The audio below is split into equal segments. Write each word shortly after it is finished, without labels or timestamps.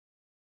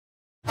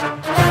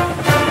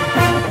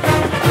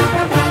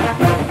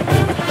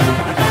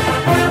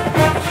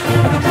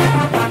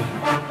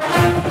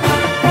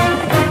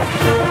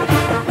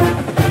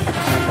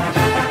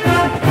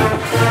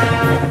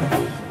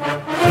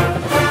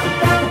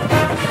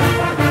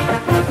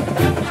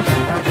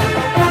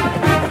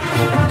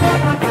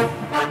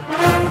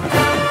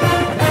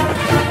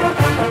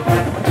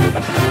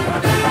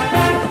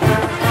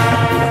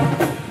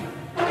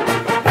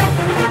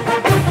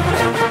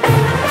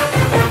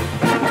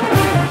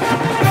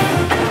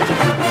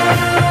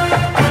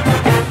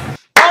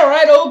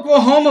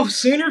Oklahoma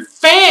Sooner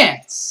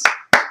fans.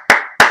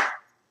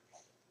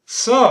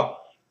 So,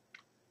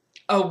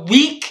 a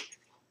week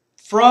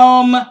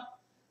from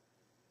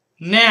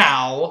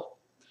now,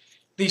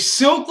 the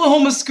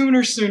Oklahoma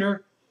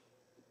Sooner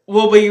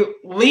will be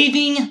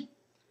leaving.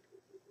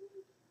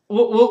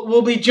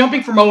 We'll be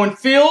jumping from Owen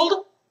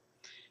Field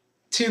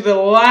to the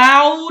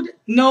Loud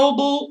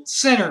Noble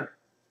Center.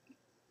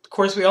 Of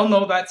course, we all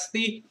know that's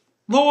the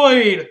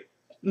Lloyd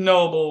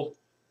Noble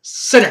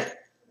Center.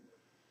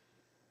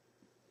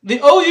 The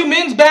OU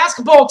men's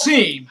basketball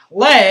team,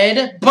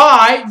 led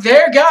by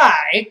their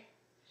guy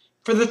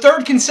for the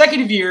third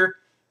consecutive year,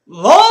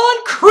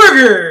 Lon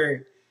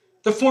Kruger,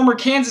 the former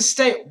Kansas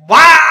State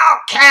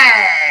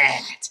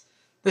Wildcat,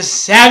 the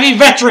savvy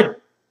veteran.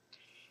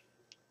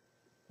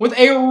 With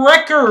a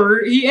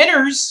record, he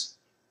enters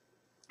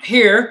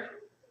here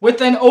with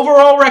an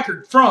overall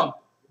record from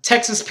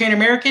Texas Pan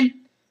American,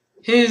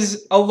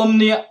 his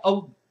alumni,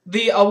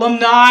 the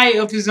alumni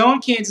of his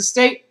own Kansas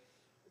State,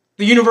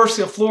 the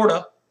University of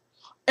Florida,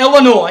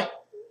 Illinois,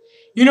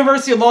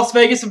 University of Las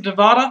Vegas of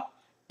Nevada,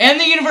 and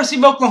the University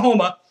of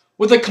Oklahoma,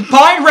 with a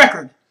combined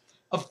record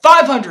of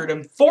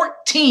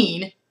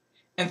 514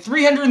 and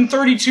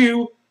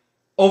 332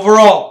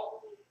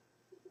 overall,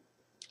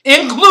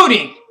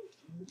 including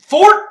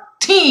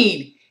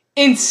 14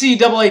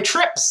 NCAA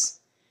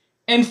trips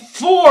and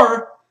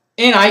 4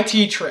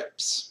 NIT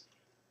trips.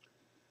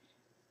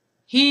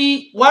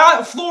 While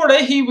at Florida,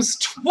 he was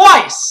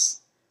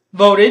twice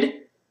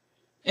voted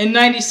in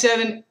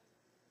 '97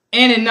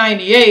 and in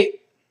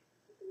 '98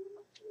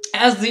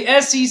 as the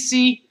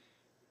SEC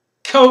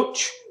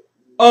Coach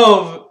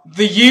of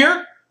the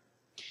Year.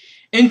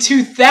 In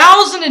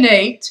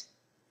 2008,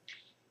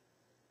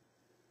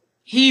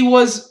 he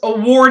was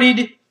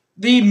awarded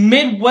the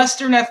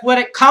Midwestern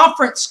Athletic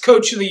Conference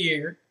Coach of the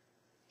Year.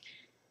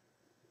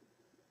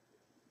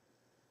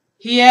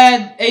 He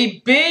had a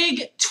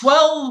Big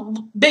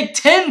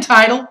 10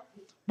 title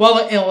while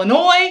at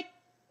Illinois,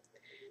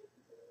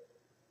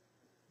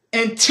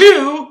 and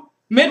 2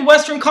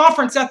 Midwestern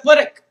Conference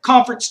Athletic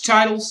Conference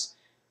titles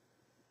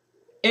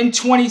in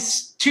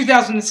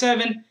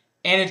 2007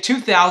 and in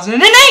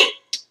 2008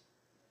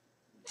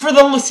 for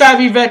the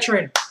savvy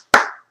veteran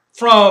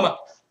from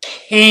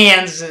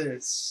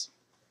Kansas.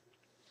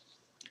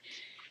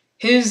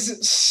 His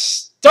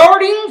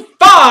starting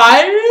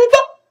 5,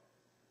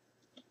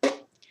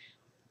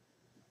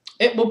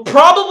 it will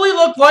probably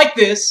look like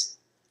this.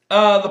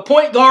 The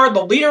point guard,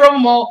 the leader of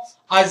them all,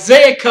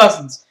 Isaiah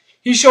Cousins.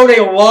 He showed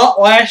a lot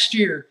last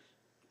year.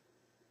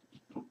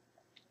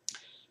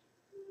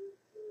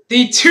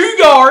 The 2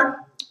 guard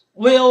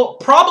will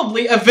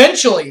probably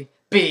eventually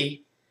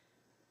be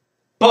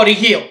Buddy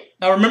Hield.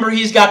 Now remember,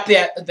 he's got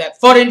that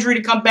foot injury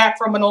to come back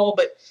from and all,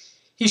 but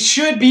he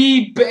should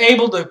be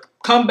able to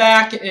come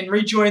back and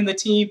rejoin the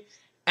team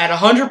at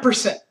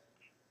 100%.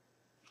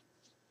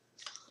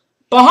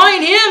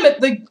 Behind him at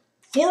the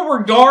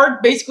forward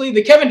guard, basically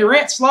the Kevin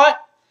Durant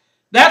slot,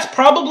 that's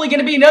probably going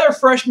to be another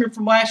freshman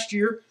from last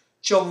year,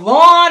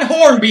 Jalon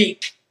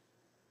Hornbeak.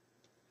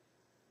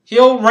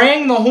 He'll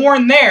ring the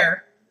horn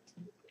there.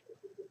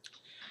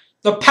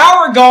 The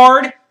power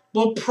guard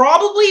will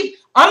probably,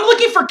 I'm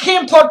looking for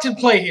Cam Clark to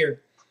play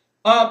here.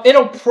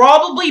 It'll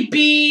probably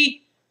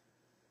be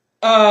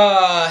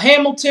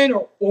Hamilton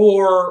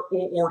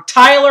or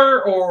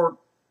Tyler, or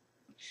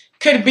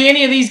could be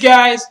any of these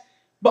guys.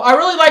 But I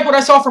really like what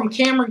I saw from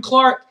Cameron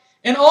Clark.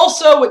 And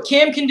also what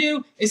Cam can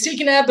do is he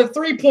can have the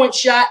 3-point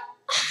shot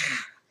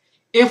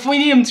if we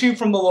need him to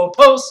from the low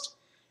post.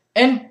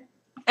 And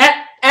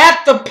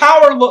at the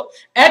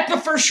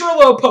for sure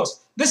low post.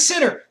 The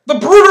center, the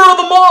brooder of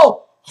them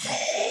all,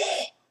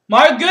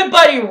 my good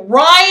buddy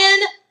Ryan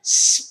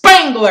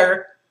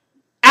Spangler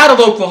out of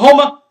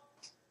Oklahoma.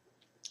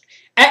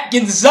 At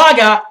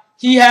Gonzaga,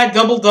 he had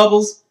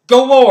double-doubles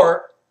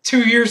galore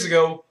 2 years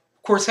ago,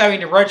 of course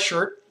having a red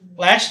shirt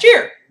last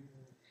year.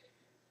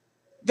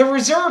 The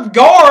reserve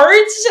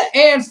guards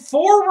and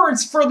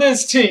forwards for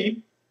this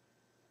team.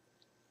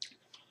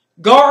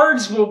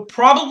 Guards will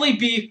probably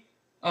be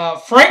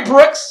Frank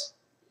Brooks,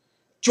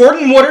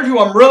 Jordan Woodard, who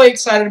I'm really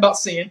excited about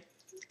seeing,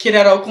 the kid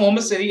out of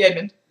Oklahoma City,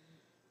 Edmond,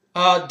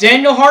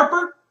 Daniel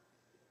Harper,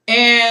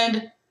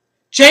 and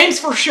James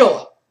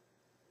Fershilla.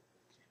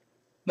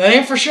 The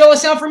name Fershilla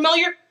sound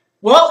familiar?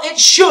 Well, it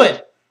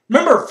should.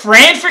 Remember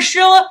Fran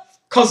Fershilla?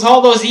 Because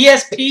all those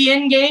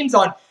ESPN games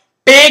on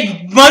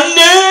Big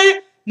Monday.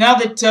 Now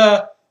that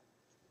the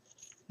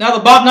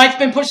Bob Knight's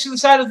been pushed to the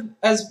side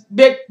as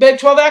Big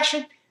 12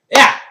 action,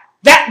 yeah,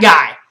 That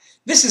guy.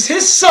 This is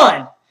his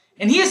son,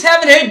 and he is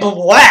having a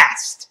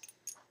blast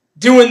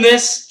doing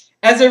this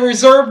as a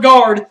reserve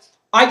guard.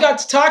 I got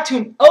to talk to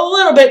him a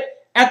little bit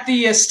at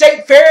the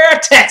State Fair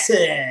of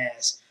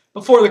Texas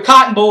before the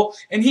Cotton Bowl,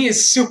 and he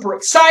is super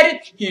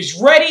excited. He's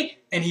ready,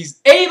 and he's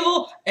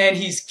able, and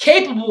he's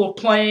capable of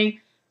playing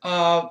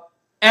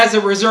as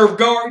a reserve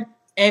guard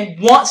and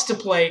wants to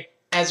play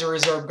as a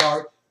reserve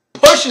guard,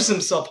 pushes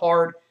himself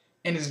hard,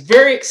 and is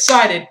very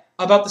excited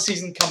about the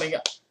season coming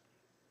up.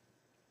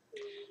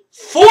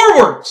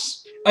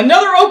 Forwards,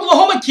 another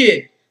Oklahoma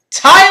kid,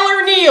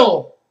 Tyler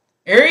Neal.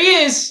 There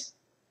he is.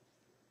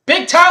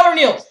 Big Tyler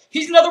Neal.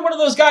 He's another one of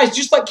those guys,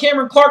 just like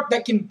Cameron Clark,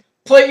 that can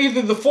play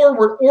either the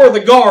forward or the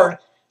guard.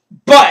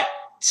 But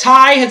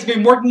Ty has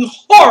been working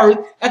hard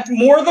at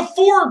more of the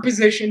forward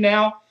position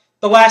now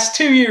the last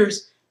 2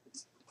 years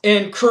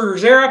in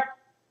Kruger's era.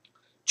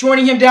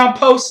 Joining him down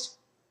post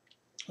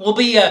will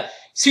be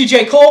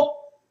C.J. Cole,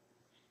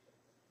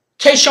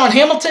 Kayshawn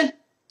Hamilton,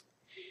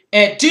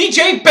 and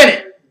D.J.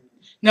 Bennett.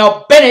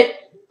 Now, Bennett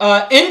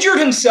injured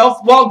himself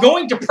while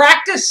going to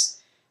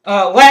practice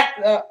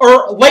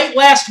late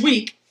last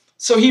week,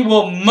 so he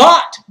will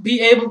not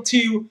be able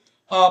to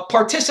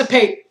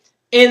participate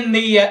in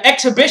the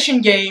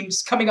exhibition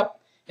games coming up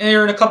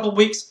there in a couple of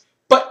weeks.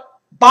 But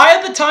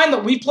by the time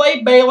that we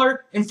play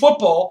Baylor in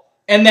football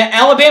and the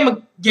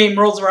Alabama game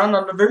rolls around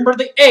on November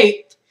the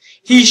 8th,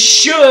 he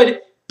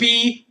should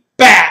be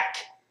back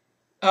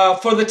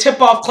for the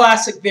tip-off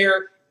classic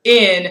there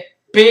in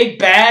Big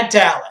Bad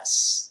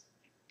Dallas.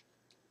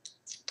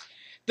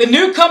 The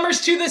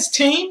newcomers to this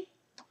team,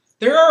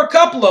 there are a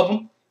couple of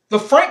them. The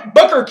Frank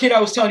Booker kid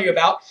I was telling you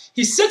about,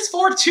 he's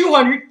 6'4",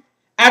 200,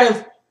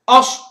 out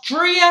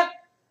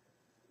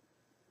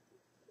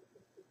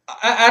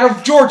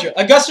of Georgia,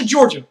 Augusta,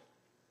 Georgia.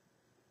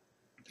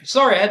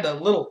 Sorry, I had the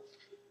little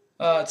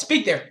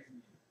speak there.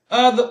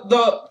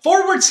 The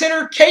forward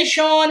center,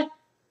 Kayshawn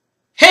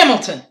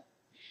Hamilton,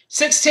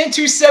 6'10",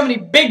 270,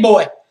 big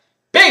boy.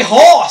 Big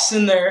hoss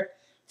in there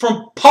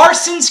from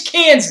Parsons,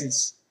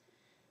 Kansas.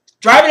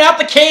 Driving out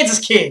the Kansas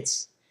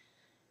kids.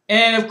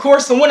 And, of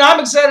course, the one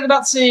I'm excited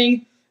about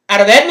seeing out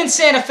of Edmond,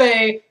 Santa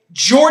Fe,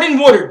 Jordan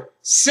Woodard.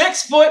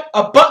 6 foot,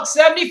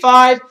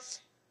 $175.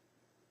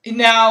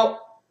 Now,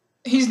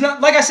 he's not,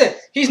 like I said,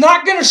 he's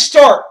not going to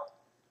start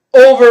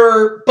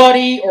over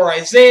Buddy or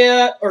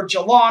Isaiah or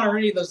Jalon or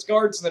any of those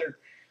guards that are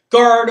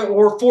guard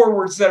or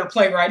forwards that are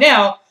playing right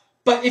now.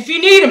 But if you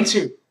need him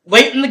to,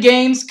 late in the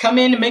games, come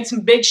in and make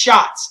some big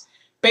shots.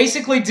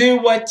 Basically do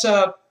what,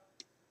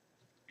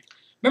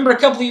 remember a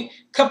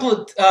couple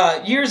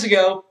of years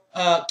ago,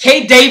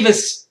 K.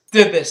 Davis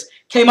did this.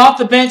 Came off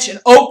the bench, an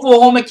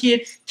Oklahoma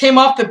kid, came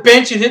off the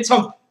bench and hit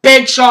some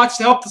big shots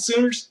to help the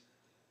Sooners.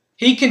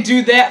 He can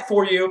do that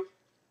for you.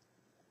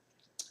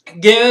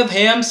 Give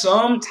him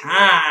some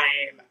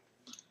time.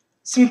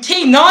 Some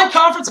key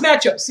non-conference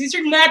matchups. These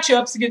are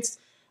matchups against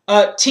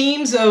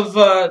teams of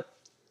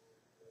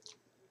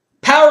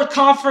power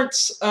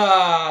conference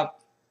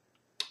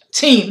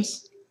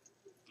teams.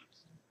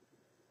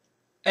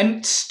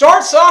 And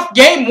starts off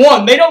game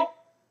one. They don't.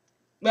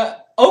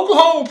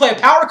 Oklahoma will play a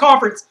power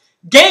conference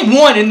game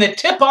one in the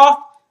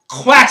tip-off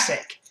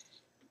classic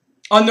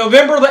on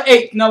November the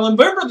 8th. Now,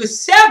 November the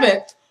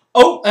 7th,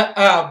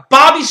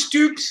 Bobby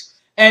Stoops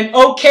and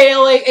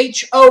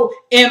OKLAHOMA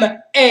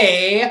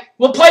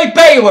will play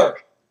Baylor.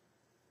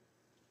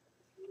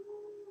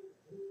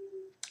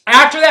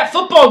 After that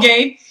football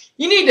game,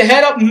 you need to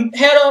head up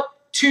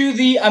to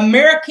the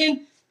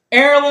American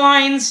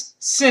Airlines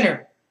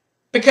Center,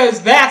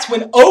 because that's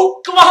when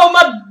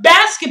Oklahoma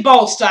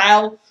basketball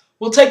style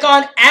will take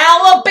on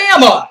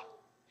Alabama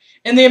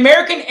in the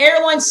American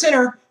Airlines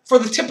Center for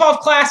the Tip-Off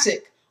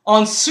Classic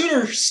on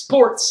Sooner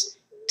Sports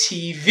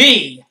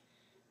TV.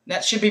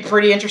 That should be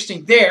pretty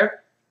interesting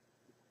there.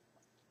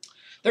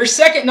 Their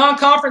second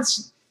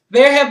non-conference,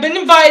 they have been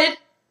invited,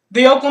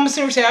 the Oklahoma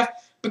Sooners have,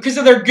 because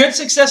of their good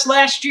success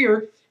last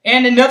year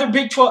and another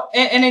Big 12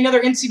 and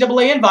another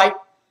NCAA invite,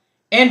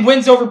 and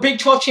wins over Big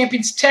 12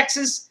 champions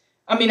Kansas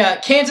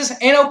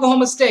and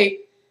Oklahoma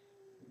State,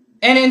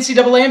 and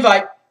NCAA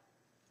invite.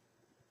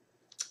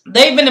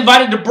 They've been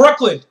invited to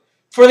Brooklyn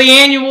for the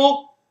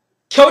annual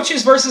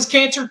Coaches vs.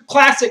 Cancer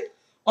Classic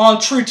on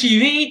True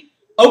TV.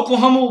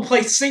 Oklahoma will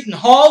play Seton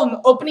Hall in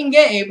the opening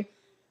game.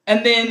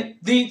 And then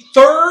the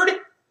third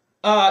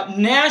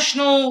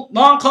national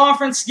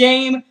non-conference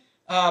game,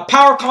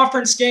 power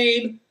conference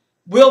game,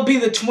 will be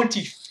the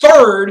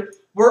 23rd,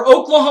 where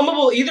Oklahoma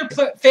will either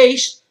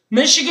face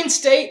Michigan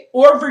State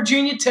or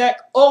Virginia Tech,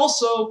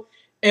 also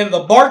in the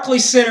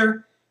Barclays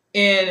Center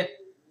in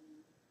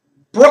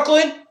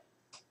Brooklyn,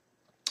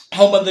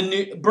 home of the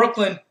new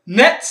Brooklyn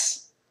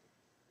Nets.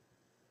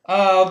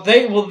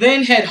 They will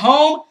then head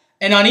home,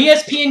 and on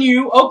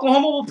ESPNU,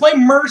 Oklahoma will play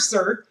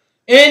Mercer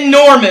in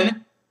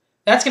Norman.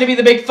 That's going to be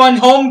the big fun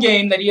home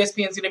game that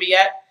ESPN is going to be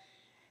at.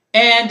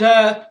 And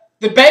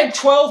the Big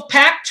 12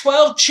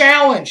 Pac-12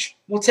 Challenge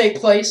will take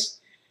place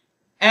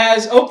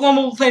as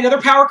Oklahoma will play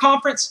another power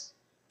conference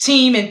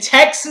team in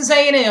Texas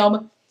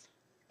A&M.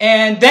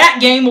 And that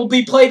game will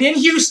be played in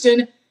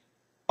Houston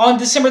On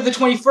December the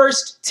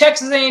 21st,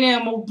 Texas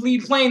A&M will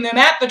be playing them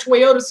at the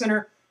Toyota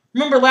Center.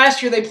 Remember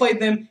last year they played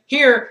them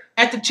here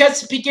at the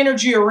Chesapeake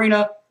Energy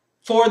Arena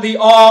for the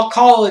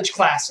All-College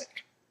Classic.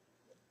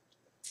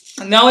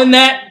 And now in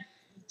that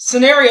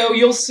scenario,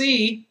 you'll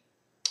see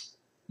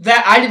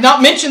that I did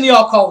not mention the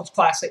All-College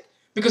Classic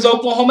because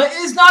Oklahoma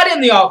is not in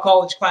the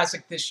All-College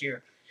Classic this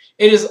year.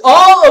 It is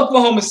all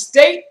Oklahoma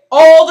State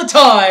all the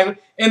time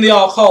in the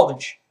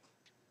All-College.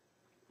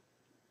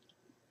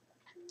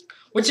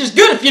 Which is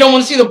good if you don't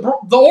want to see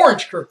the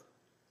Orange crew.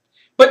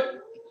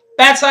 But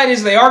bad side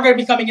is they are going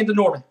to be coming into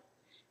Norman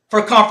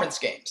for conference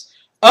games.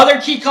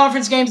 Other key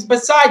conference games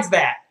besides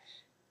that,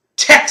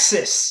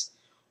 Texas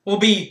will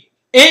be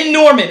in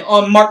Norman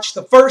on March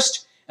the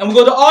 1st, and we'll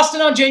go to Austin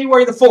on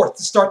January the 4th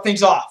to start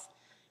things off.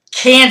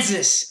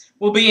 Kansas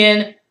will be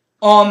in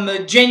on the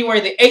January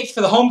the 8th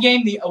for the home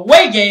game. The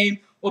away game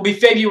will be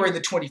February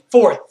the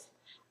 24th.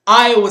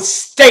 Iowa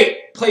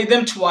State played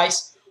them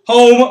twice,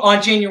 home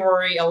on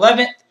January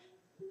 11th,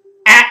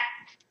 at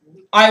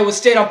Iowa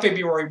State on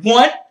February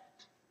 1.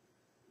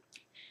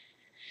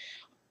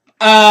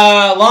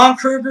 Lon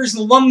Kruger's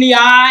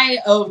alumni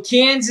of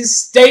Kansas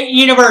State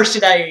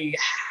University.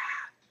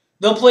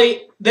 They'll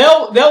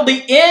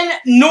be in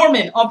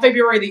Norman on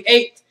February the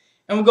 8th,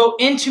 and will go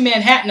into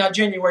Manhattan on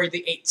January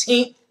the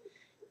 18th.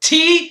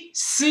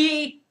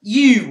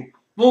 TCU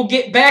will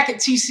get back at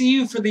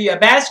TCU for the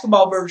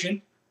basketball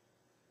version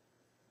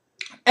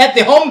at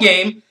the home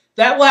game.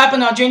 That will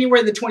happen on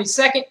January the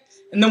 22nd.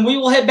 And then we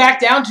will head back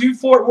down to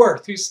Fort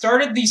Worth, who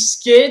started the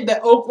skid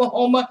that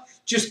Oklahoma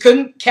just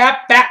couldn't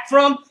cap back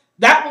from.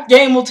 That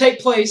game will take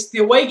place, the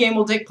away game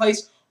will take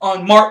place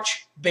on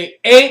March the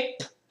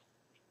 8th.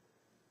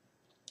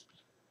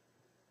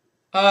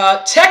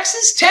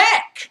 Texas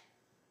Tech.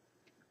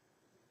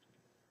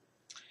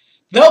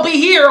 They'll be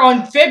here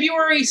on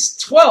February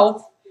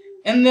 12th,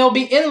 and they'll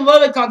be in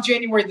Lubbock on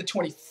January the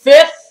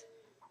 25th.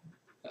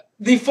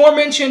 The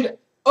aforementioned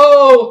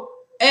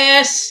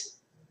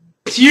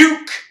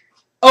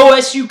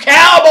OSU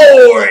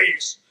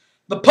Cowboys,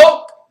 the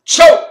Poke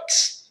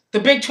Chokes,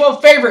 the Big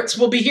 12 favorites,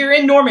 will be here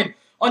in Norman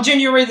on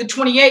January the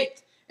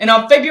 28th. And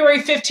on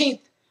February 15th,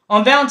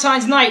 on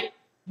Valentine's night,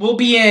 we'll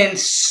be in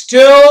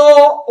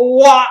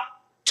Stillwater.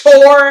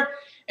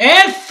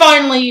 And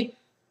finally,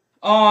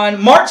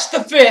 on March the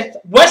 5th,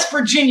 West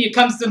Virginia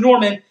comes to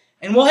Norman,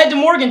 and we'll head to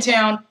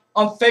Morgantown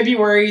on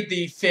February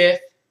the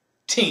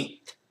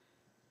 15th.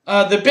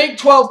 The Big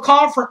 12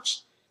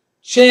 Conference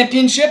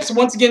Championships,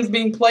 once again, is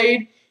being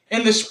played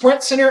in the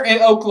Sprint Center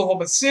in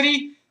Oklahoma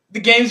City. The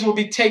games will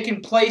be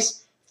taking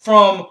place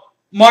from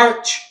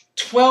March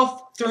 12th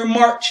through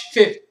March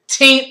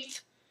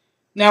 15th.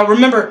 Now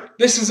remember,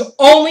 this is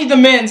only the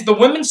men's. The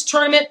women's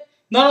tournament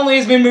not only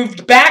has been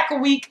moved back a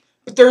week,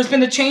 but there's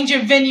been a change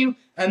of venue,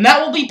 and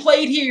that will be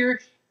played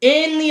here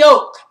in the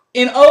Oak,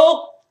 in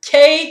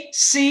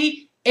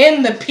OKC,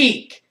 in the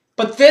Peak.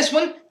 But this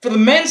one, for the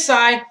men's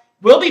side,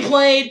 will be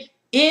played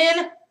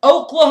in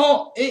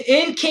Oklahoma,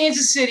 in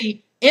Kansas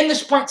City, in the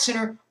Sprint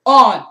Center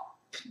on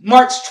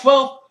March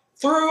 12th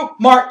through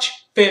March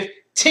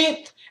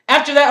 15th.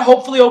 After that,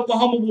 hopefully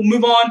Oklahoma will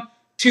move on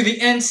to the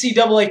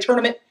NCAA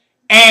tournament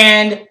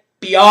and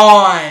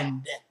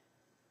beyond.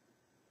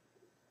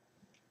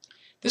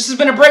 This has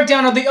been a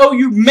breakdown of the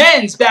OU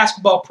men's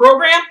basketball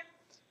program.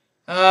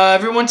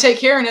 Everyone take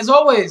care, and as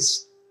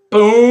always,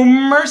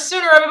 Boomer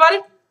Sooner, everybody.